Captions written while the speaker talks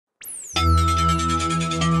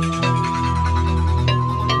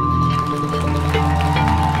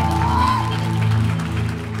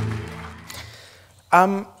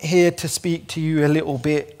I'm here to speak to you a little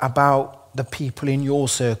bit about the people in your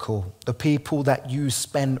circle, the people that you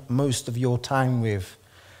spend most of your time with,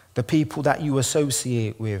 the people that you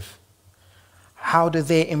associate with. How do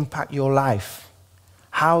they impact your life?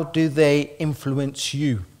 How do they influence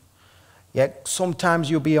you? Yeah, sometimes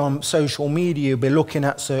you'll be on social media, you'll be looking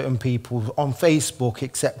at certain people on Facebook,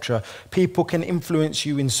 etc. People can influence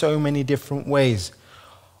you in so many different ways.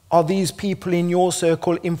 Are these people in your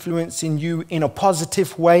circle influencing you in a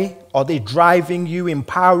positive way? Are they driving you,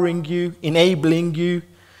 empowering you, enabling you?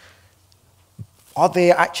 Are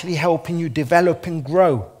they actually helping you develop and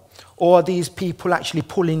grow? Or are these people actually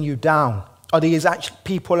pulling you down? Are these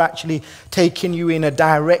people actually taking you in a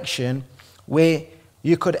direction where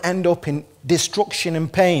you could end up in destruction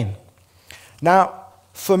and pain? Now,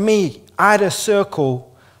 for me, I had a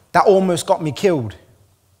circle that almost got me killed.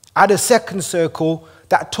 I had a second circle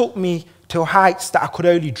that took me to heights that I could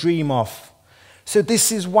only dream of. So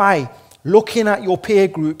this is why looking at your peer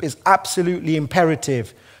group is absolutely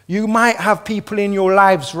imperative. You might have people in your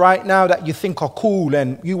lives right now that you think are cool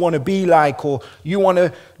and you want to be like, or you want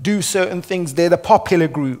to do certain things. They're the popular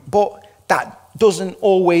group, but that doesn't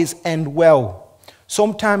always end well.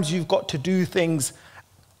 Sometimes you've got to do things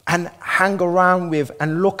and hang around with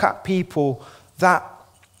and look at people that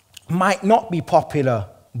might not be popular,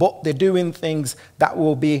 but they're doing things that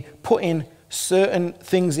will be putting certain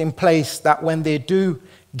things in place that when they do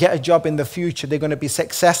get a job in the future, they're going to be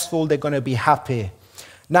successful, they're going to be happy.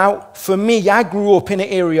 Now, for me, I grew up in an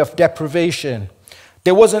area of deprivation.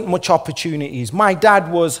 There wasn't much opportunities. My dad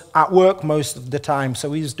was at work most of the time,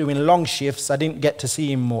 so he was doing long shifts. I didn't get to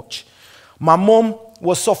see him much. My mum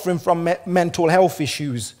was suffering from mental health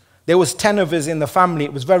issues. There was 10 of us in the family.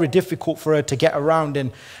 It was very difficult for her to get around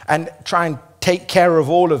and try and take care of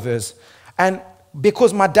all of us. And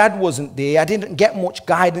because my dad wasn't there, I didn't get much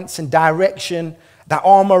guidance and direction, that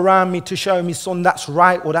arm around me to show me, son, that's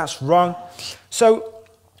right or that's wrong. So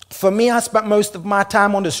for me, I spent most of my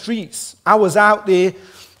time on the streets. I was out there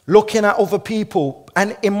looking at other people.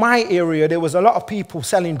 And in my area, there was a lot of people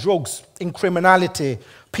selling drugs, in criminality,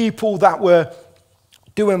 people that were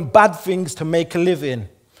doing bad things to make a living.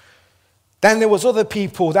 Then there was other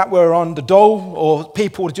people that were on the dole, or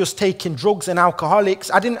people just taking drugs and alcoholics.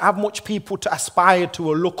 I didn't have much people to aspire to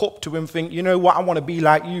or look up to and think, you know what, I want to be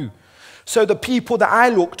like you. So the people that I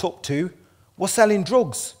looked up to were selling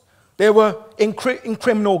drugs. They were in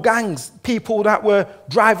criminal gangs, people that were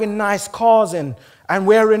driving nice cars and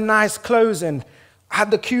wearing nice clothes and had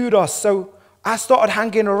the kudos. So I started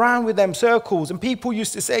hanging around with them circles, and people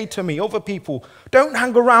used to say to me, other people, don't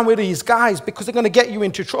hang around with these guys because they're going to get you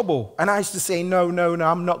into trouble. And I used to say, no,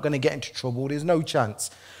 I'm not going to get into trouble. There's no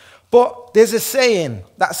chance. But there's a saying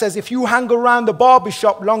that says if you hang around the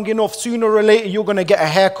barbershop long enough, sooner or later you're going to get a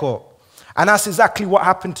haircut. And that's exactly what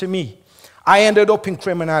happened to me. I ended up in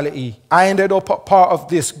criminality. I ended up a part of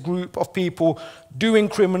this group of people doing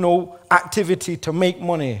criminal activity to make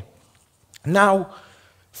money. Now,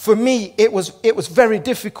 for me, it was very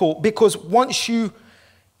difficult because once you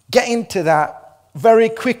get into that, very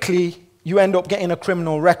quickly you end up getting a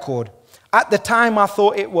criminal record. At the time, I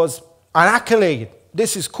thought it was an accolade.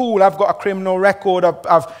 This is cool. I've got a criminal record.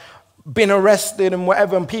 I've been arrested and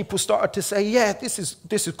whatever. And people started to say, yeah, this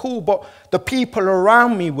is cool. But the people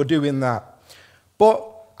around me were doing that. But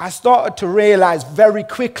I started to realize very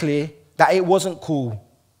quickly that it wasn't cool.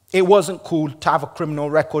 It wasn't cool to have a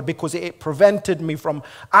criminal record because it prevented me from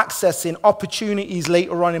accessing opportunities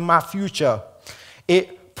later on in my future.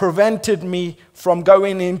 It prevented me from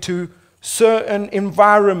going into certain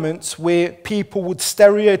environments where people would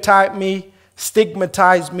stereotype me,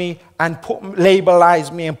 stigmatize me, and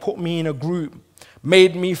labelize me and put me in a group.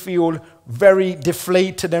 Made me feel very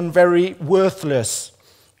deflated and very worthless.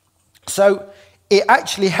 So it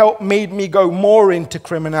actually made me go more into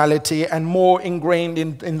criminality and more ingrained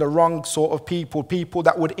in the wrong sort of people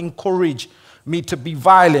that would encourage me to be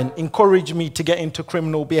violent, encourage me to get into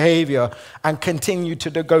criminal behavior and continue to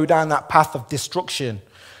go down that path of destruction.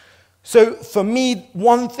 So for me,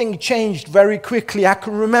 one thing changed very quickly. I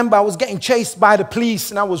can remember I was getting chased by the police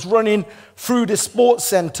and I was running through the sports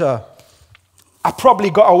center. I probably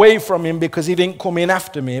got away from him because he didn't come in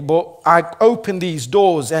after me, but I opened these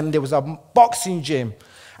doors and there was a boxing gym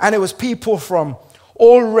and there was people from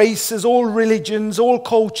all races, all religions, all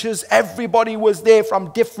cultures. Everybody was there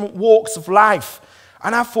from different walks of life.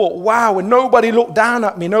 And I thought, wow, and nobody looked down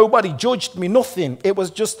at me, nobody judged me, nothing. It was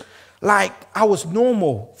just like I was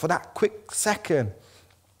normal for that quick second.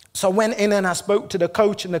 So I went in and I spoke to the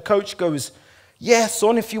coach, and the coach goes, yeah,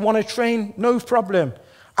 son, if you want to train, no problem.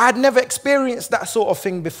 I'd never experienced that sort of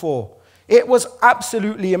thing before. It was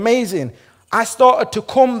absolutely amazing. I started to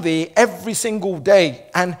come there every single day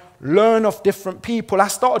and learn of different people. I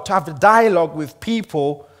started to have a dialogue with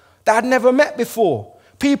people that I'd never met before.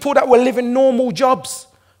 People that were living normal jobs.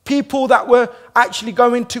 People that were actually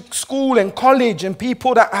going to school and college, and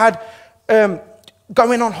people that had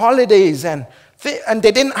going on holidays, and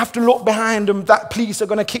they didn't have to look behind them that police are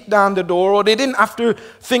going to kick down the door, or they didn't have to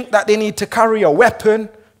think that they need to carry a weapon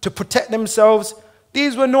to protect themselves.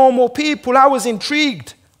 These were normal people. I was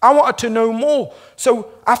intrigued. I wanted to know more.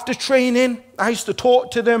 So after training, I used to talk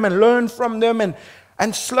to them and learn from them,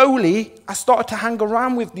 and slowly I started to hang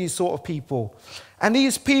around with these sort of people. And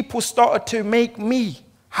these people started to make me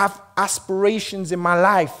have aspirations in my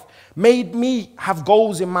life, made me have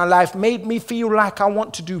goals in my life, made me feel like I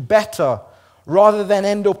want to do better rather than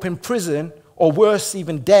end up in prison or worse,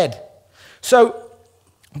 even dead. So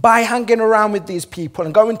by hanging around with these people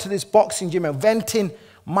and going to this boxing gym and venting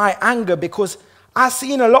my anger, because I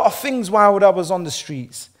seen a lot of things while I was on the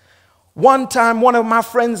streets. One time, one of my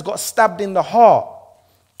friends got stabbed in the heart.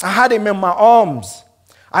 I had him in my arms,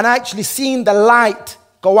 and I actually seen the light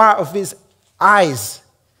go out of his eyes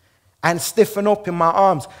and stiffen up in my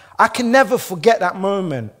arms. I can never forget that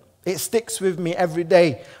moment. It sticks with me every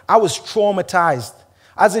day. I was traumatized.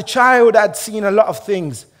 As a child, I'd seen a lot of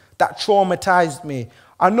things that traumatized me.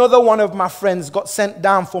 Another one of my friends got sent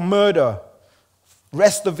down for murder.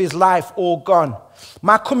 Rest of his life all gone.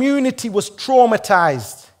 My community was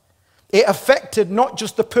traumatized. It affected not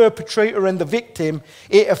just the perpetrator and the victim,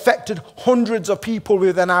 it affected hundreds of people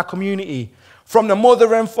within our community. From the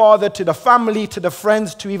mother and father to the family to the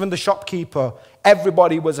friends to even the shopkeeper,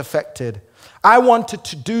 everybody was affected. I wanted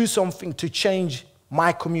to do something to change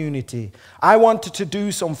my community. I wanted to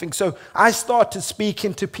do something. So I started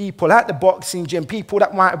speaking to people at the boxing gym, people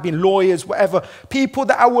that might have been lawyers, whatever, people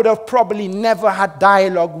that I would have probably never had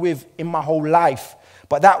dialogue with in my whole life.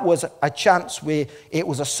 But that was a chance where it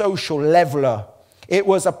was a social leveler. It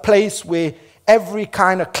was a place where every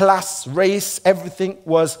kind of class, race, everything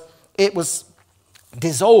was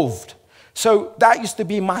dissolved. So that used to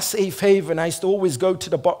be my safe haven. I used to always go to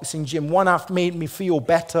the boxing gym. One, it made me feel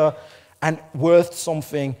better and worth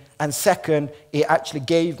something. And second, it actually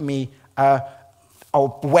gave me a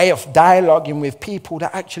way of dialoguing with people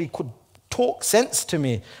that actually could talk sense to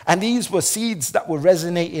me. And these were seeds that were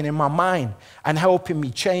resonating in my mind and helping me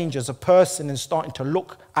change as a person and starting to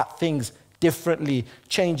look at things differently,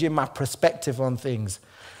 changing my perspective on things.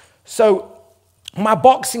 So my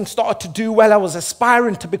boxing started to do well. I was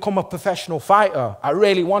aspiring to become a professional fighter. I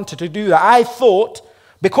really wanted to do that. I thought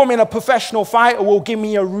becoming a professional fighter will give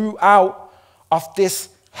me a route out of this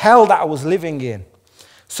hell that I was living in.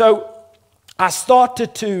 So I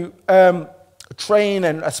started to train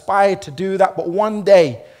and aspire to do that. But one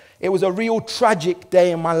day, it was a real tragic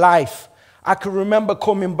day in my life. I can remember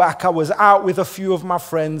coming back. I was out with a few of my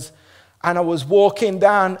friends, and I was walking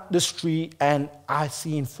down the street, and I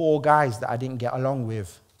seen 4 guys that I didn't get along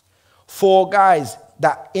with. 4 guys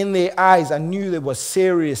that in their eyes, I knew they were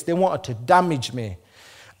serious. They wanted to damage me.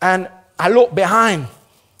 And I looked behind,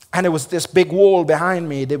 and there was this big wall behind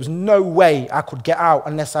me. There was no way I could get out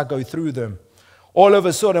unless I go through them. All of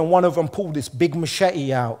a sudden, one of them pulled this big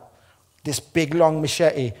machete out, this big long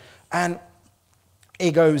machete. And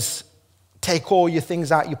he goes, take all your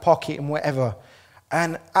things out your pocket and whatever.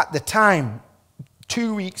 And at the time,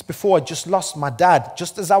 2 weeks before, I just lost my dad,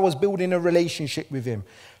 just as I was building a relationship with him.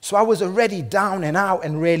 So I was already down and out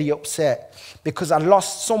and really upset because I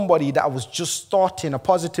lost somebody that I was just starting, a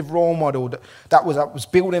positive role model I was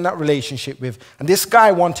building that relationship with. And this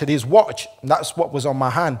guy wanted his watch, and that's what was on my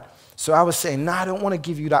hand. So I was saying, nah, I don't want to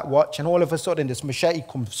give you that watch. And all of a sudden, this machete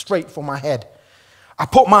comes straight for my head. I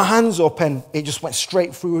put my hands up, and it just went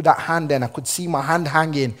straight through that hand, and I could see my hand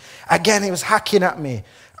hanging. Again, it was hacking at me.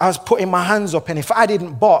 I was putting my hands up, and if I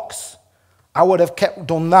didn't box, I would have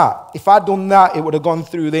done that. If I'd done that, it would have gone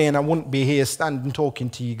through there, and I wouldn't be here standing talking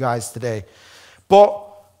to you guys today. But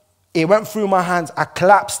it went through my hands. I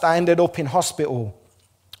collapsed. I ended up in hospital.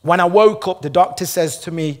 When I woke up, the doctor says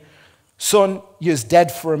to me, son, you're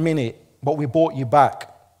dead for a minute, but we brought you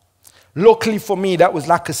back. Luckily for me, that was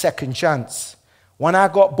like a second chance. When I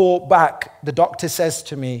got brought back, the doctor says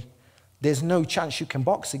to me, there's no chance you can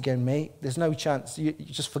box again, mate. There's no chance. You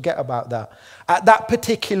just forget about that. At that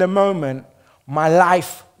particular moment, my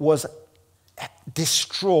life was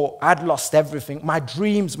distraught. I'd lost everything. My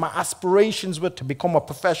dreams, my aspirations were to become a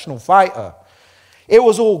professional fighter. It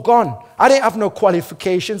was all gone. I didn't have no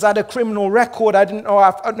qualifications. I had a criminal record. I didn't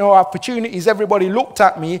have no opportunities. Everybody looked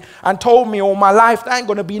at me and told me all my life, that ain't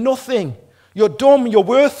going to be nothing. You're dumb. You're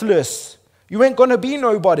worthless. You ain't going to be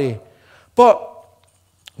nobody. But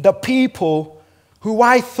the people who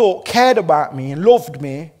I thought cared about me and loved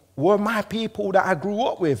me were my people that I grew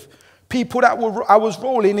up with. People that I was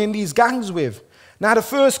rolling in these gangs with. Now, the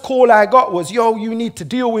first call I got was, yo, you need to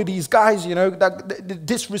deal with these guys, you know, that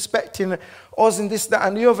disrespecting us and this, that,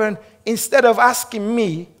 and the other. And instead of asking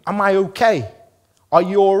me, am I okay? Are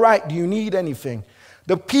you all right? Do you need anything?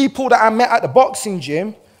 The people that I met at the boxing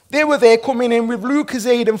gym, they were there coming in with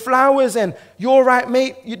Lucozade and flowers and, you're all right,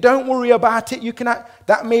 mate, you don't worry about it. You can act.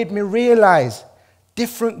 That made me realize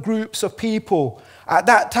different groups of people. At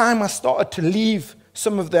that time, I started to leave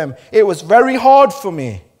some of them. It was very hard for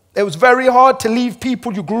me. It was very hard to leave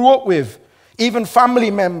people you grew up with, even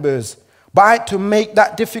family members. But I had to make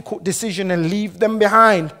that difficult decision and leave them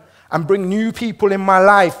behind and bring new people in my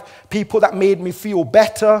life, people that made me feel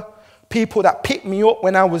better, people that picked me up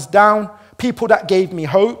when I was down, people that gave me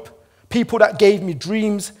hope, people that gave me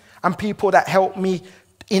dreams, and people that helped me,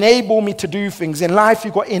 enable me to do things. In life,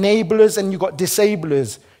 you've got enablers and you've got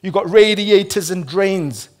disablers. You've got radiators and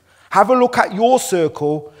drains. Have a look at your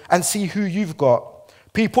circle and see who you've got.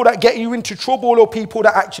 People that get you into trouble or people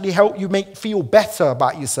that actually help you feel better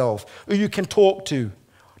about yourself, who you can talk to.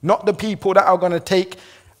 Not the people that are going to take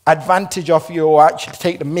advantage of you or actually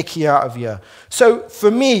take the mickey out of you. So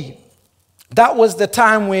for me, that was the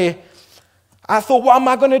time where I thought, what am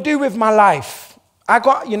I going to do with my life? I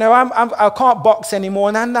can't box anymore.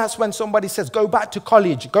 And then that's when somebody says, go back to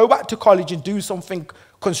college. Go back to college and do something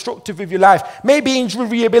constructive with your life. Maybe injury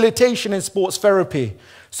rehabilitation and sports therapy.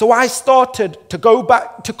 So I started to go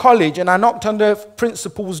back to college and I knocked on the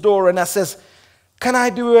principal's door and I says, can I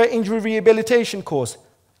do an injury rehabilitation course?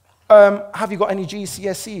 Have you got any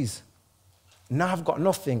GCSEs? No, I've got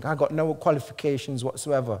nothing. I've got no qualifications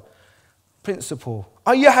whatsoever. Principal,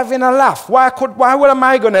 are you having a laugh? Why am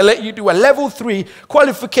I going to let you do a level 3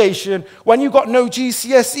 qualification when you got no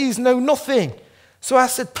GCSEs, no nothing? So I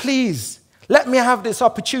said, please, let me have this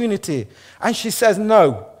opportunity. And she says,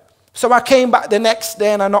 no. So I came back the next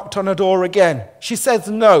day and I knocked on her door again. She says,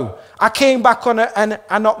 no. I came back on her and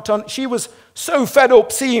I knocked on. She was so fed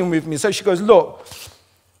up seeing with me. So she goes, look,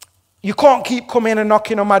 you can't keep coming and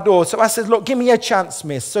knocking on my door. So I said, look, give me a chance,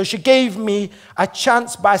 miss. So she gave me a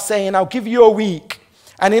chance by saying, I'll give you a week.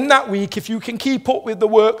 And in that week, if you can keep up with the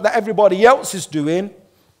work that everybody else is doing,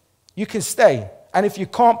 you can stay. And if you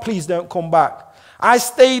can't, please don't come back. I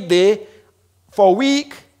stayed there for a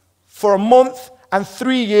week, for a month, and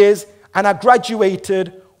 3 years, and I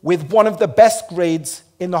graduated with one of the best grades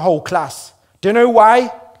in the whole class. Do you know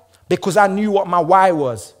why? Because I knew what my why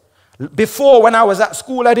was. Before, when I was at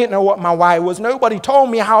school, I didn't know what my why was. Nobody told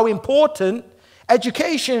me how important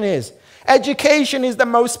education is. Education is the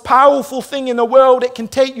most powerful thing in the world. It can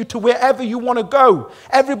take you to wherever you want to go.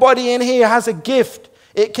 Everybody in here has a gift.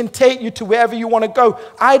 It can take you to wherever you want to go.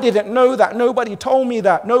 I didn't know that. Nobody told me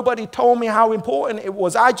that. Nobody told me how important it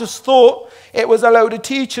was. I just thought it was a load of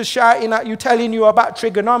teachers shouting at you, telling you about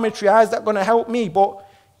trigonometry. How is that going to help me? But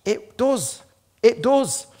it does. It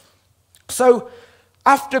does. So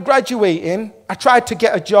after graduating, I tried to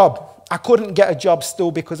get a job. I couldn't get a job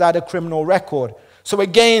still because I had a criminal record. So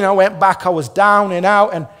again, I went back. I was down and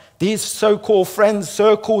out. And these so-called friends,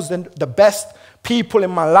 circles, and the best people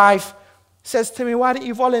in my life says to me, why don't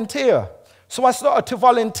you volunteer? So I started to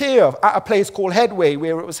volunteer at a place called Headway,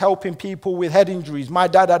 where it was helping people with head injuries. My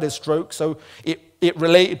dad had a stroke, so it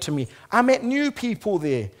related to me. I met new people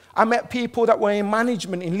there. I met people that were in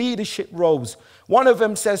management, in leadership roles. One of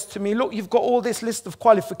them says to me, look, you've got all this list of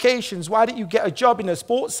qualifications. Why don't you get a job in a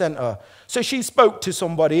sports center? So she spoke to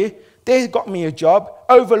somebody. They got me a job,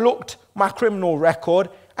 overlooked my criminal record,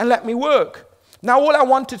 and let me work. Now, all I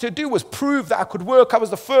wanted to do was prove that I could work. I was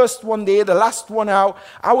the first one there, the last one out.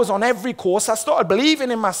 I was on every course. I started believing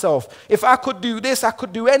in myself. If I could do this, I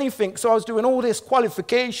could do anything. So I was doing all these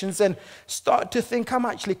qualifications and started to think I'm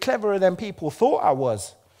actually cleverer than people thought I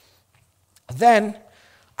was. Then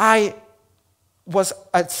I was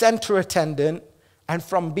a center attendant, and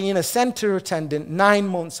from being a center attendant, 9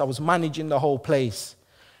 months, I was managing the whole place.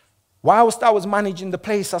 Whilst I was managing the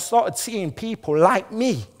place, I started seeing people like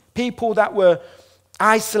me. People that were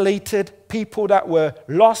isolated, people that were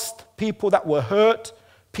lost, people that were hurt,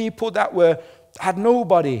 people that had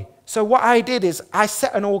nobody. So what I did is I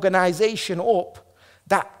set an organization up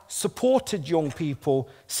that supported young people,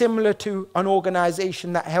 similar to an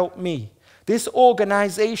organization that helped me. This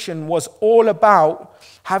organization was all about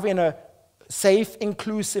having a safe,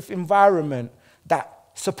 inclusive environment that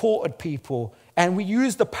supported people. And we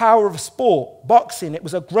used the power of sport, boxing. It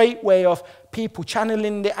was a great way of people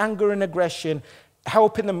channeling their anger and aggression,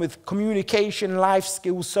 helping them with communication, life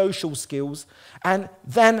skills, social skills. And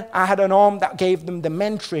then I had an arm that gave them the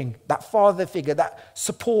mentoring, that father figure, that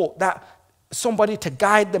support, that somebody to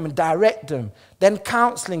guide them and direct them. Then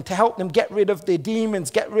counseling to help them get rid of their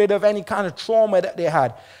demons, get rid of any kind of trauma that they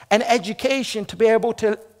had. And education to be able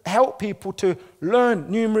to help people to learn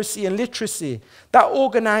numeracy and literacy. That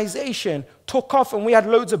organization took off, and we had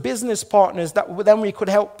loads of business partners that then we could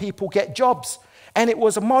help people get jobs. And it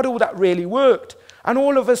was a model that really worked. And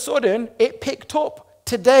all of a sudden, it picked up.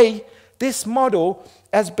 Today, this model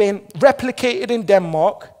has been replicated in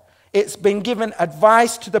Denmark. It's been given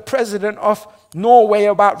advice to the president of Norway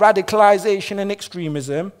about radicalization and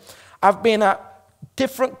extremism. I've been at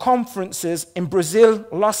different conferences in Brazil,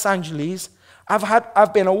 Los Angeles.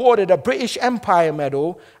 I've been awarded a British Empire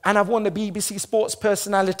Medal, and I've won the BBC Sports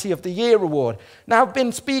Personality of the Year award. Now, I've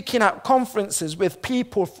been speaking at conferences with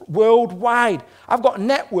people worldwide. I've got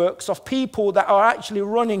networks of people that are actually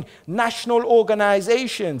running national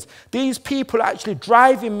organizations. These people are actually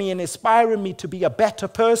driving me and inspiring me to be a better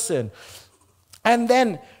person. And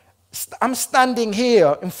then I'm standing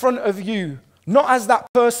here in front of you, not as that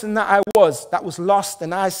person that I was lost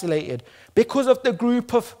and isolated, because of the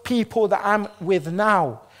group of people that I'm with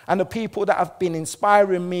now and the people that have been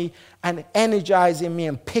inspiring me and energizing me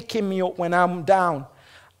and picking me up when I'm down.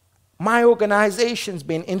 My organization's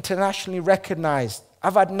been internationally recognized.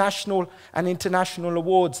 I've had national and international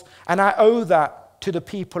awards, and I owe that to the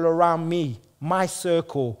people around me, my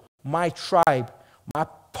circle, my tribe, my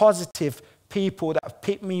positive people that have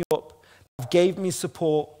picked me up, that have gave me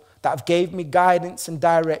support, that have gave me guidance and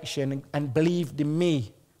direction and believed in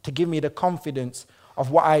me to give me the confidence of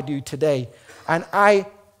what I do today. And I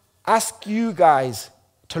ask you guys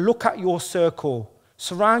to look at your circle.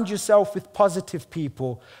 Surround yourself with positive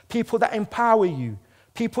people, people that empower you,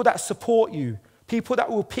 people that support you, people that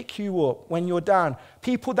will pick you up when you're down,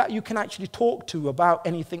 people that you can actually talk to about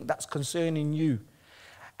anything that's concerning you.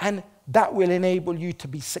 And that will enable you to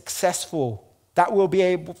be successful. That will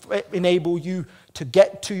be enable you to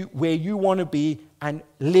get to where you want to be and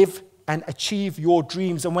live and achieve your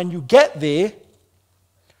dreams. And when you get there,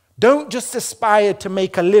 don't just aspire to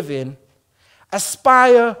make a living,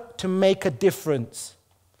 aspire to make a difference.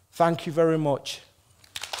 Thank you very much.